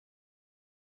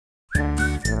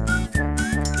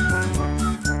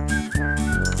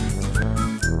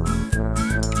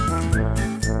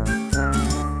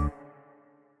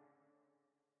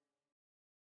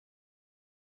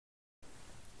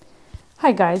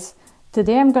Hi guys,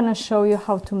 today I'm gonna show you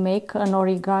how to make an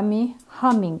origami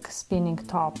humming spinning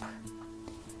top.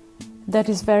 That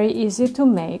is very easy to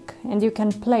make and you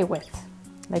can play with,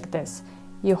 like this.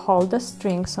 You hold the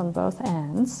strings on both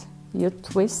ends, you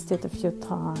twist it a few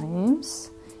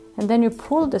times, and then you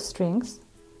pull the strings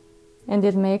and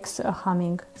it makes a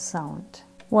humming sound.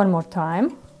 One more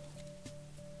time.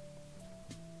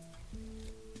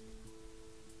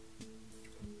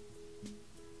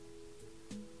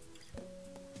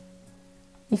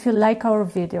 If you like our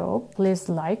video, please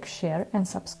like, share and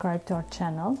subscribe to our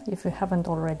channel if you haven't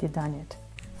already done it.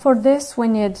 For this we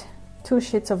need 2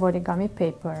 sheets of origami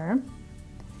paper,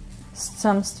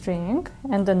 some string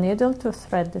and a needle to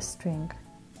thread the string.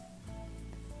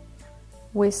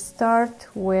 We start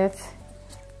with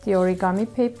the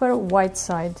origami paper white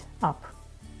side up.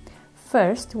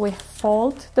 First we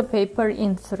fold the paper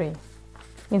in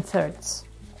thirds,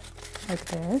 like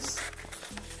this.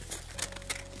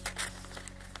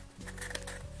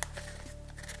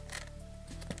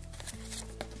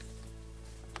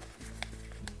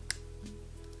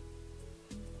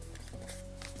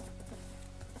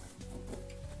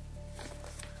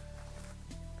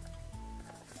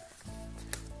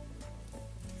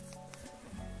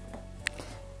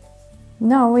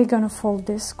 Now we're gonna fold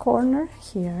this corner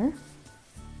here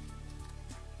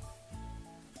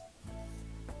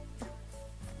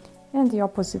and the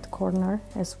opposite corner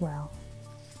as well.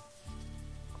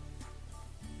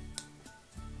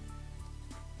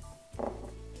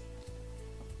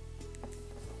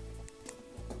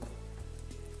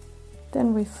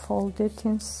 Then we fold it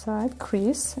inside,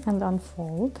 crease and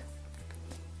unfold,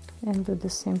 and do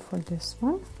the same for this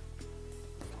one.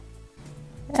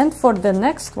 And for the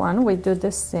next one we do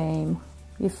the same.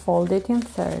 We fold it in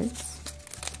thirds.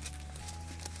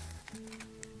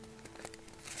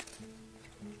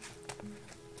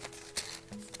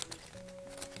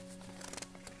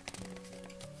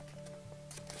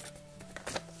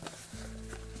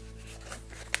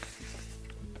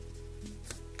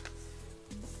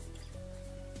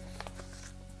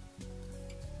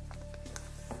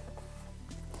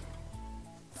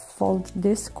 Fold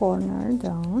this corner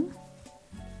down.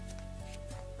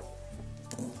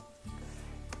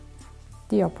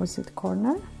 The opposite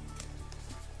corner,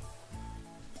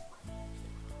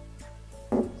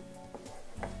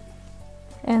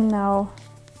 and now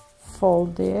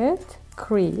fold it,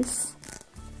 crease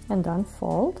and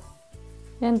unfold,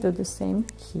 and do the same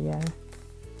here.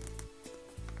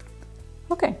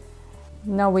 Okay,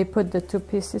 now we put the 2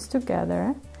 pieces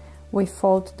together. We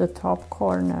fold the top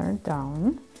corner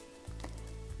down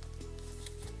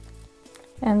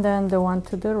and then the one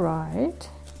to the right,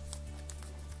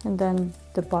 and then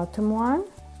the bottom one,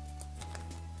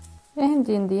 and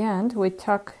in the end we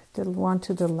tuck the one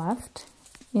to the left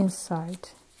inside.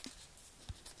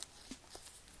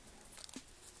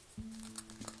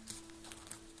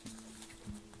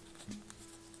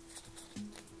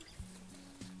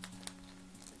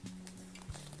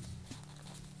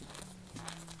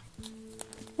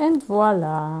 And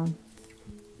voila,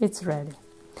 it's ready.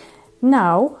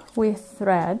 Now we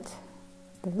thread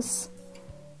this .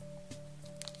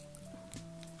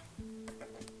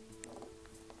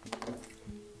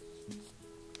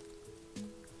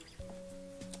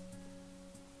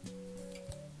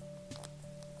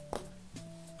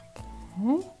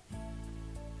 Okay.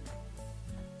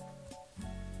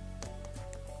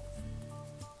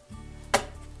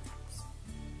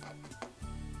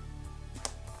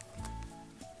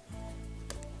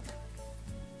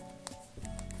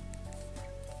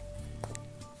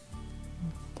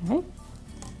 Okay.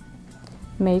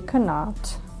 Make a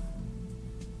knot.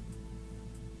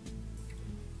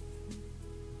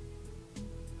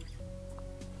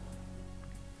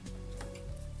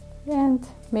 And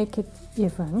make it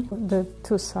even, the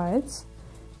 2 sides.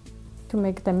 To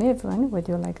make them even, we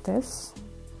do like this.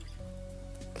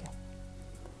 Okay.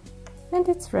 And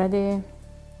it's ready.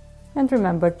 And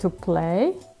remember to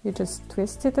play. You just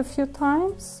twist it a few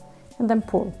times and then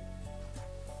pull.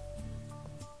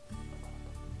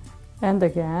 And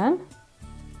again.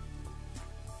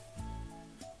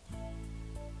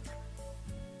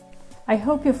 I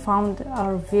hope you found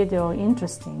our video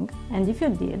interesting, and if you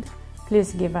did,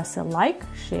 please give us a like,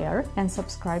 share and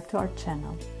subscribe to our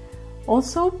channel.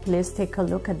 Also, please take a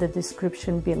look at the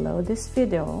description below this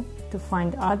video to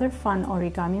find other fun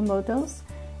origami models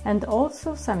and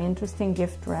also some interesting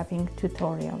gift wrapping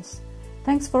tutorials.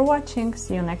 Thanks for watching,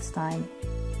 see you next time!